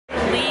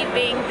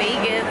leaving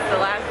Vegas the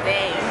last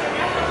day.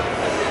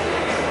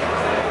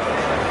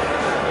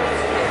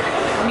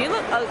 You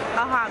look a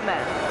hot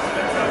mess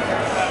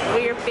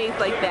with your face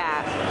like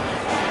that.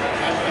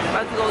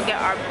 About to go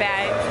get our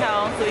bags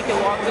held so we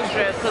can walk the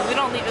strip because we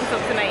don't leave until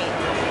tonight.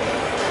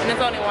 And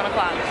it's only 1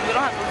 o'clock. We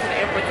don't have to go to the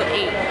airport till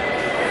 8.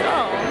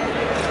 So,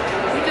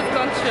 we just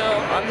gonna chill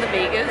on the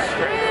Vegas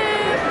strip.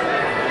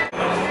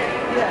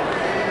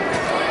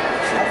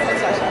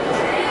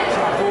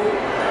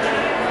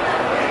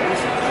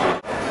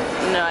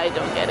 No, I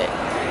don't get it.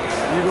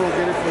 You don't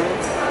get it for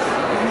us?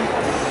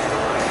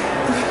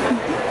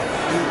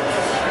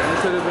 You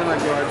could have been like,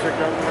 yo, I checked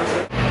out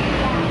myself.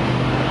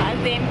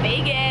 I'm in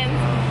Vegas.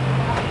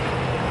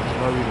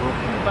 Love you, bro.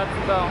 I'm about to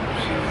go.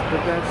 She's the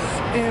best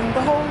in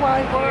the whole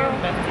wide world. You're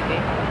the best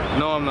today.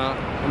 No, I'm not.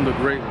 I'm the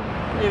great one.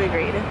 You're the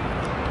greatest.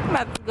 I'm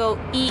about to go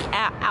eat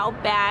at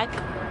Outback.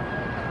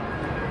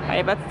 Are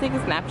you about to take a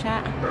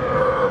Snapchat?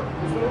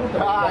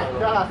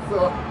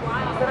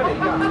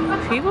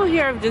 People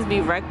here just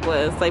be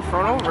reckless, like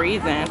for no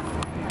reason.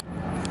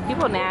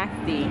 People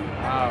nasty.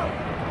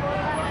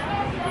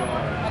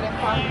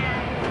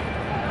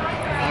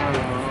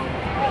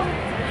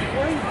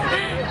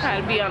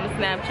 Try to be on the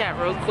Snapchat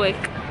real quick.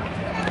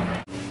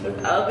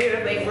 This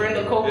elevator, like we're in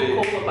the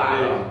Coca-Cola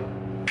bottle.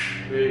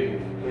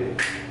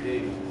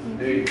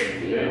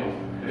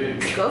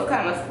 It goes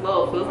kind of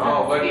slow, feels kind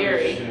of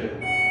scary.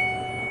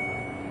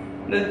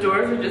 The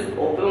doors were just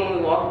open when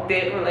we walked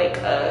in. We're like,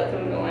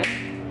 can we go in?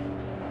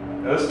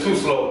 That's too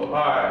slow.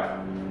 Alright.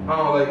 I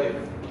don't like it.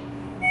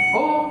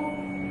 Oh!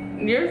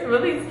 You're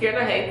really scared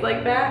of heights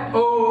like that?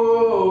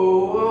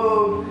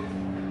 Oh!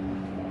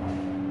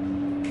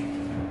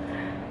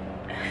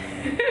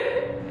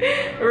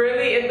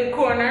 Really in the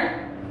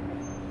corner?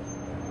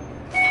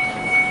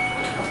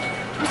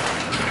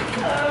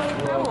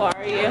 How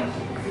are you?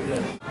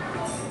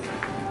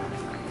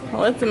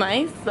 Well, it's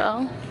nice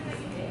though.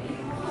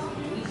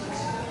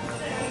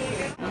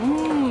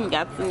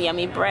 Got some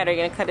yummy bread. Are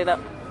you gonna cut it up?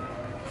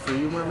 For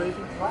you, my baby?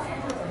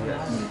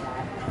 Yes.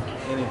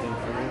 Anything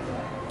for you.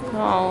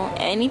 Oh,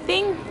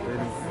 anything?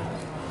 Anything.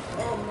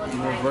 You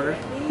want butter?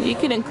 You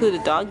could include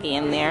a doggy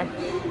in there.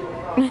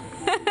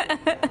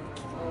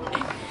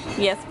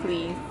 Yes,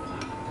 please.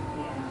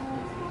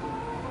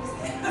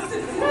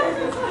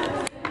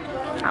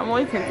 I'm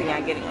always hinting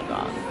at getting a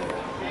dog.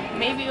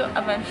 Maybe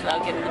eventually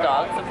I'll get the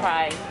dog.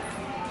 Surprise.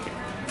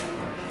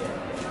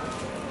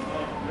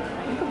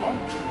 Come on.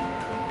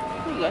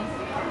 Here you go.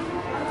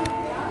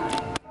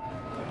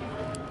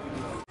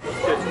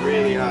 It's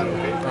really hot,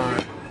 okay?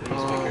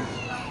 Alright.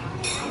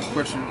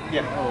 Question.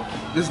 Yeah. Oh,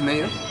 this is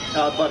mayo?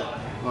 Butter.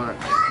 Alright.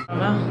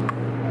 Well.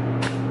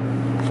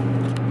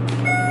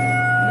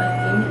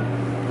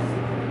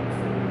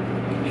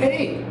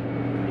 Hey!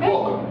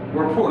 Welcome.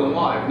 We're reporting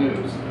live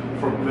news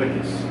from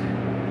Vegas.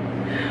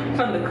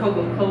 From the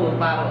Coca-Cola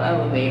bottle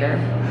elevator.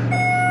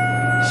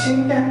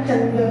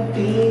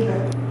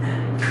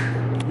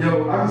 Yo,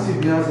 I can see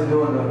Beyonce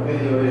doing a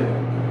video here.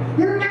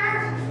 You're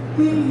not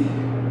free.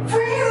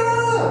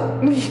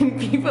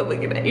 People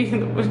looking at you in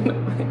the window.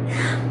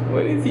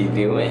 What is he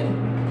doing?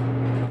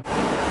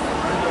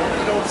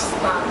 Don't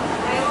stop.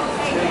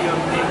 Till you're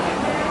naked.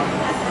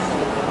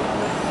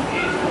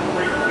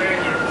 Great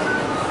Spaniards.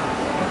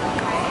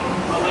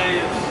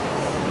 Malayas.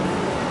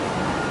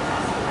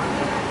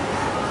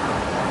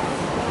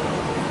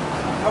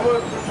 How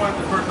about we find the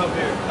first up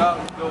here?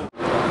 Go.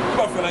 Come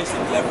on, Phil, I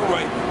said left or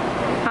right?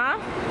 Huh?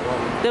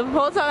 The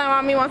hotel that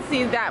mommy wants to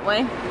see is that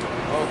way.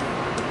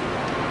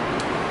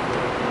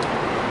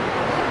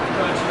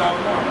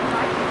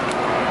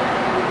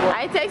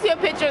 I text you a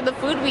picture of the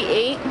food we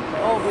ate.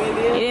 Oh,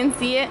 really? You didn't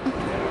see it?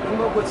 I'm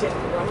going to go check.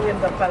 I'm going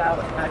to put out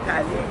a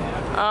card.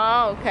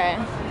 Oh, okay.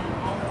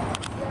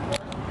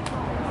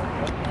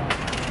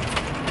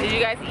 Did you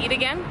guys eat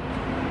again?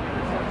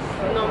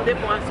 No, they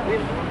want to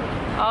win.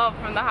 Oh,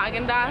 from the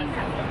Haagen-Dazs?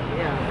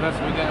 Yeah. That's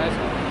we got ice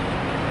cream.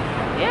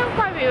 Yeah, we'll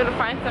probably be able to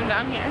find some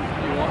down here.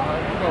 You want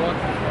one?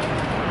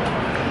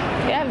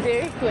 Yeah,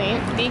 very clean.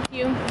 DQ.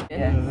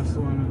 Yeah, that's the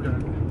one we got.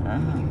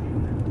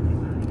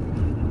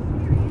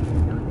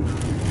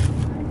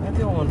 I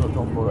don't want to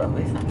don't go that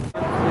way.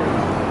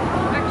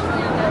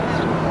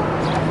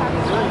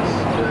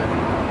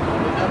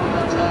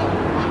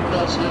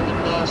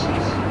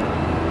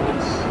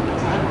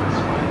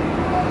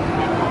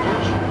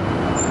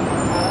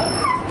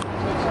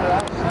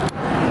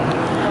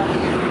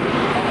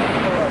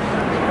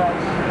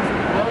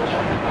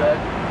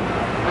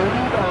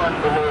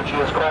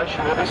 Jesus Christ,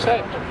 you will be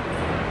saved.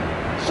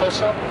 So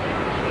simple.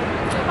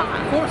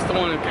 Of course the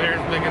one in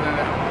Paris is bigger than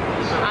that.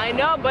 I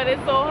know, but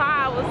it's so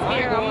high. I was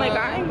scared. I'm like,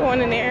 I ain't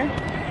going in there.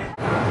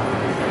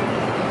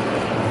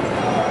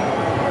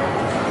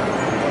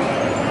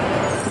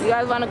 You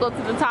guys want to go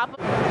to the top?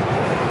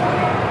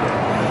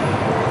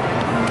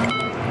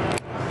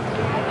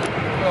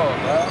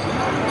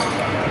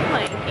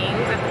 Playing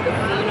games at the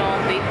casino.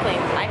 They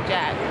playing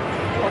blackjack.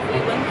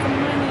 Hopefully win some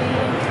money.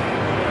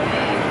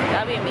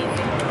 That'd be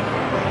amazing.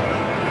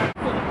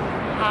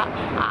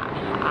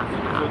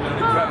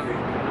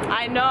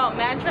 I know. Oh,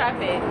 mad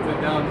traffic.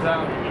 To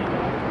downtown.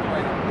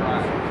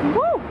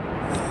 Woo!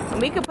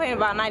 We complain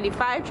about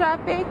 95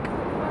 traffic.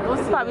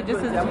 It's probably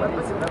just as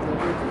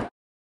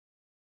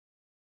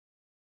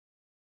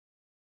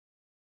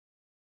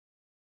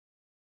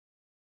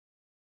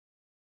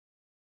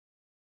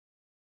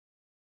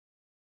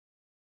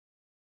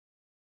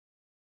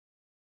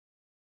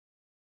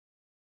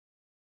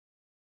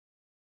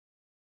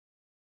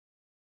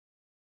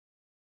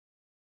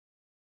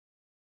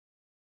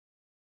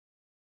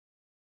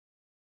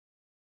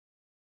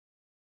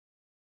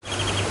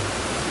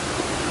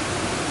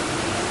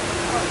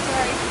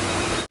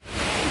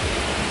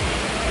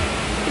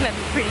Looking at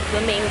the pretty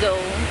flamingo.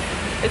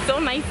 It's so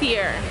nice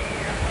here.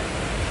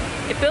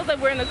 It feels like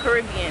we're in the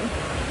Caribbean.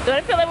 Don't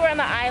it feel like we're on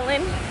the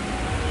island?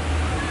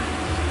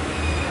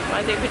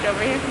 Want to take a picture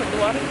over here with the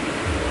water?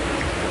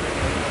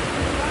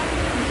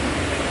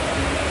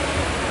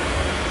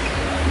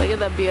 Look at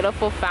the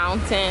beautiful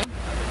fountain.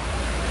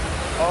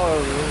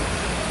 Oh,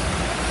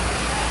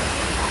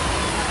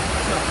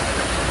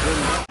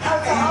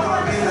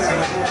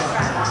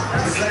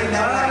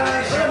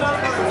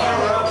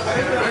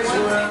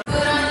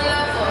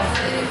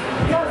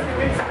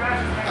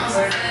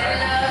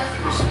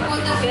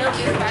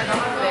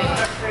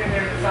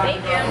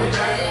 Thank you.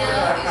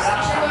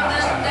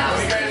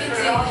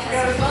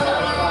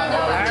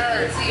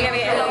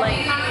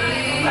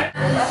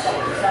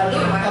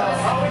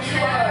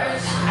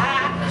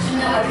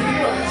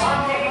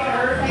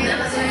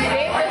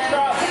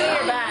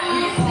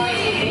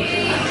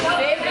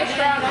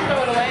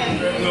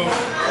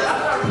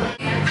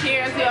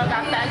 Cheers, we all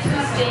got that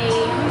Tuesday.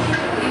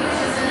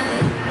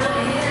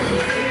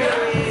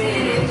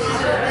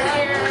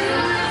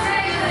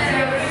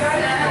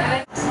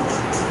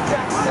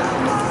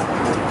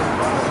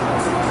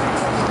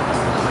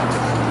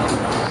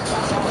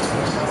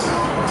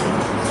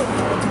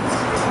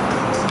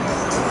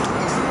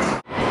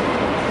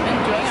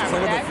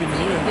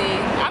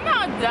 I'm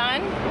not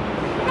done.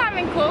 I'm not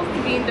even close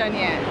to being done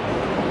yet.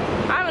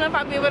 I don't know if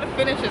I'll be able to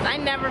finish this. I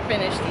never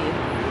finish these.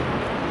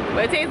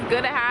 But it tastes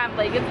good to have.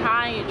 Like, it's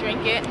hot and you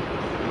drink it.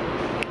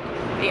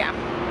 Yeah.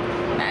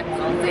 That's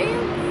Tuesday.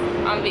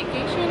 On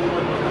vacation.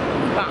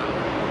 Bomb.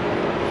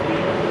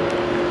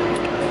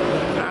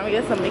 I'm gonna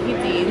get some Mickey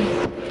D's.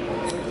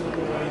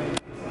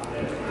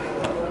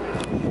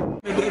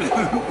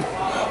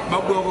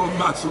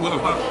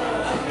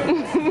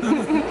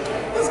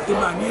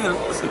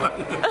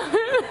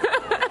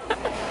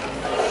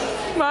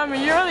 Mommy,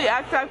 you really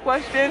asked that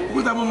question?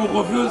 I'm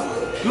confused.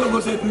 You go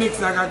say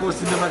next I go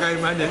see them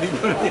again, man.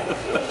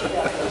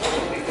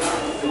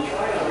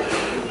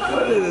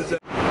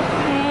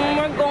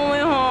 We're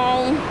going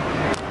home.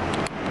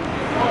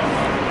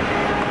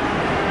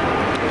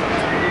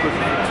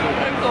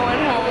 We're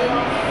going home.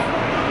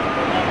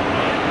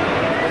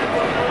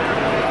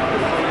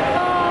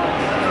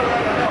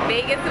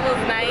 Vegas, it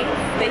was nice.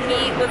 The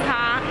heat was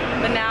hot,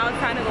 but now it's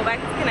time to go back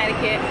to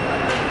Connecticut.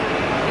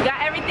 You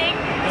got everything?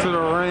 to the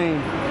rain.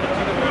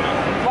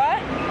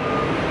 What?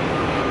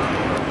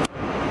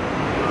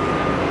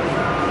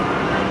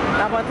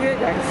 How about you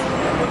guys?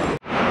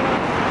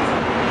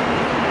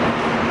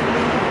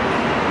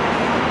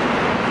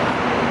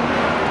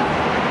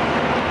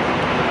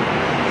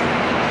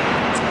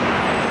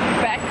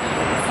 Back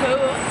to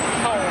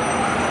home.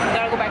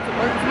 Gotta go back to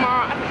work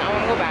tomorrow. I don't know, I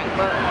wanna go back,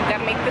 but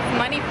gotta make this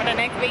money for the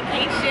next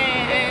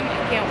vacation.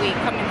 I can't wait,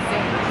 coming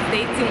soon.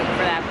 Stay tuned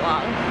for that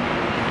vlog.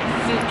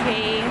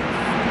 Suitcase.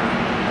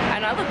 I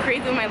know I look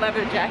crazy with my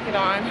leather jacket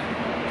on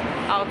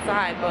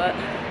outside, but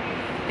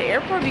the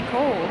airport be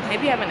cold.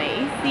 Maybe having an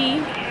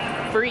AC,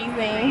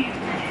 freezing.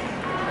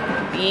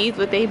 These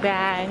with a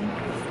bag.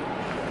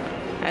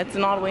 That's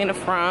all the way in the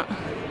front.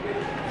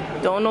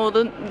 Don't know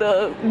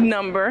the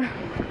number.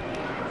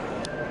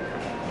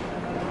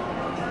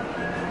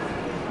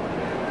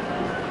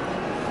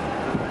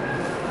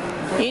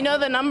 You know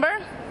the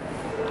number?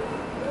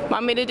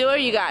 Want me to do it or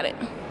you got it?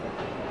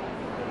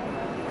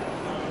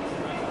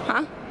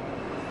 Huh?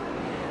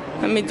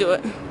 Let me do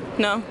it.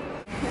 No?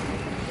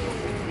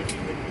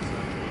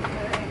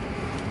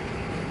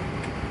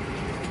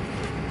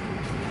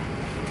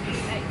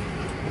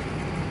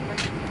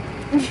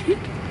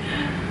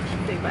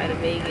 Say bye to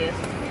Vegas.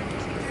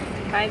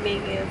 Bye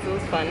Vegas, it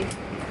was fun.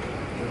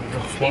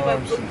 We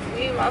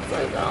about to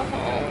go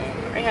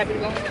home. Are you happy to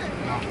go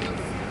home?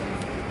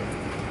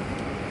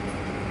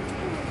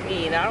 Me,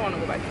 I don't want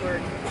to go back to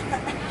work.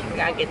 We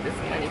gotta get this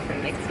money for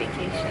the next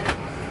vacation.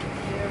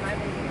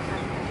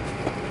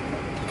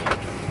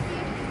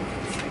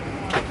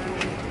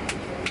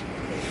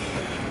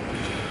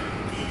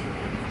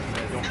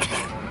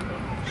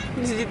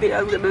 Did you think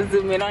I was gonna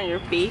zoom in on your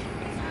face?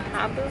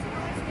 Mommy,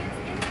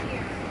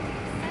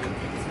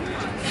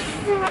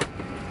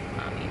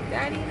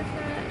 daddy in the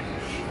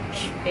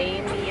front.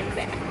 Baby in the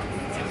back.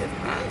 It's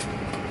hot.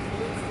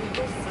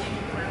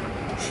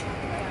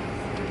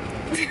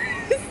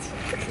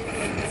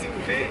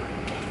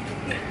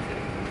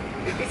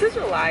 You're such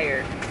a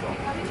liar.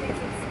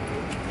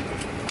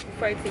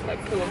 Probably take my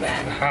pillow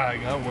back. I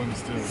got one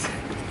still.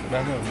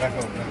 Back up, back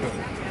up, back up.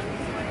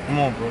 Come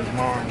on, bro. It's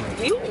my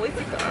armrest. You always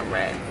take the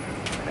armrest.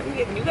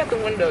 You got the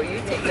window. You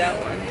take that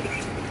one.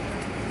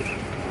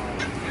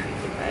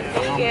 I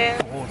think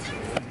it.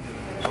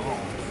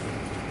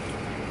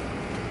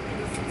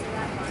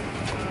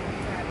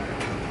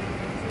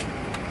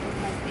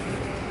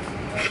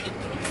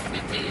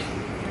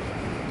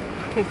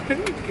 What are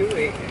you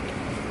doing?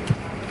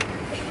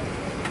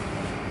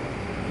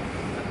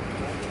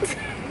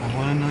 I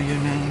want to know your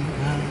name.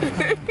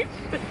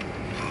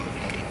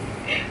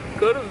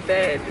 Go to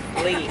bed.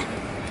 It's late.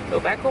 Go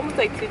back home. It's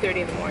like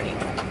 2:30 in the morning.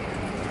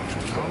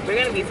 We're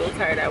gonna be so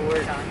tired at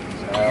work.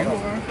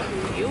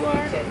 You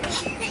are.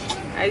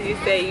 As you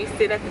say, you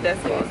sit at the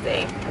desk all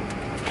day.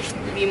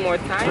 Be more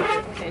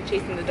tired than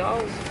chasing the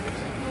dogs.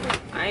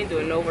 I ain't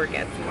doing no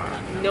workout tomorrow.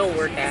 No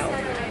workout.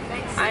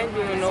 I ain't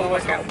doing no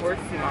workout work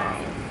tomorrow.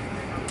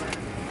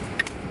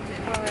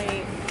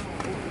 Alright.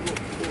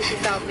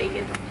 Peace out,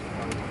 Vegas.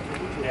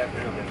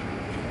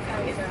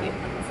 I miss you.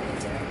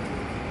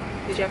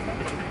 Did you have fun?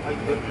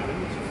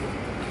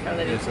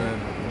 Yes, I had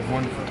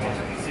wonderful time.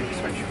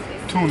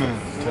 Tuna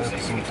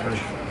episode 3.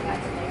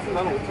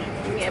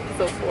 Yeah,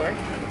 episode 4.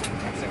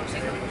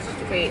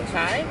 Wait,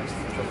 5?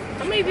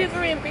 How many days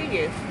were we in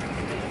Vegas?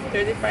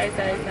 Thursday, Friday,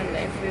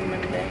 Saturday, Sunday,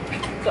 Monday.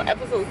 So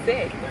episode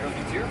 6.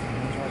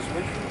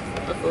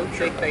 Episode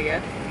 6, I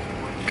guess.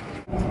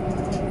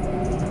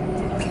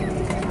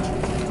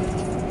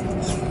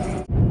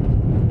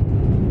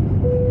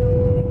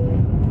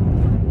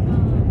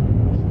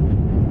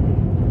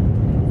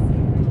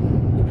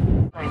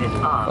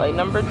 Flight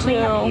number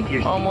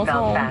 2, almost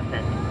home.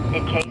 Fastened,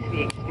 in case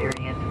we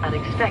experience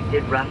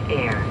unexpected rough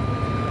air.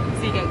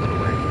 So you can go to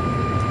work.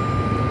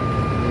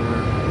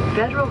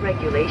 Federal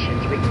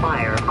regulations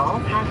require all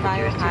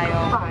passengers to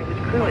comply with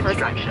crew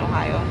instructions,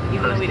 Ohio.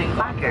 Even though we didn't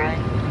go placards,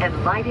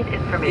 and lighted Did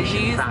information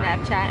you use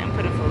signs. Snapchat and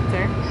put a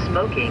filter?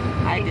 Smoking,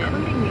 I did.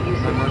 including the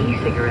use of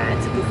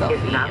e-cigarettes, I took a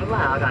selfie. is not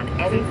allowed on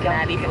any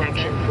Cincinnati Delta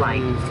connection filter.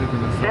 flight.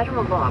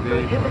 Federal law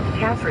prohibits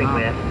tampering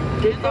with,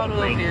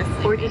 disabling,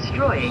 or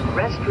destroying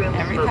restroom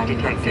Every smoke time you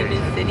go to a detectors.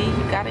 new city,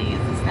 you gotta use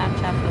the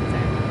Snapchat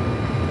filter.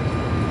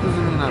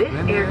 Doesn't mean I've This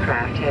been there.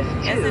 aircraft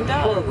has Yes, 2 it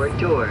does. forward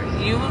doors,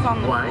 You was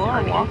on the 1 floor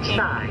on walking. each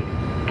side,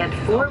 and to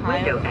 4 Ohio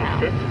window now.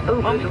 exits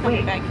over When we the coming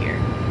wing. back here?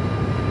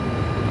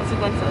 Unless we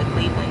went to a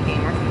Cleveland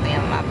game or something,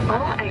 I'm not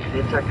All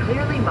exits are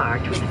clearly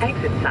marked with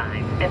exit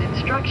signs and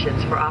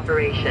instructions for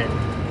operation.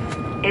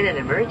 In an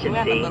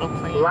emergency, little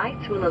plane.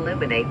 lights will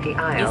illuminate the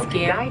aisle to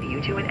scared? guide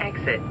you to an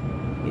exit.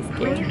 You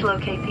scared? Please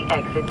locate the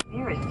exit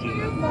nearest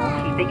you,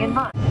 keeping in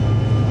mind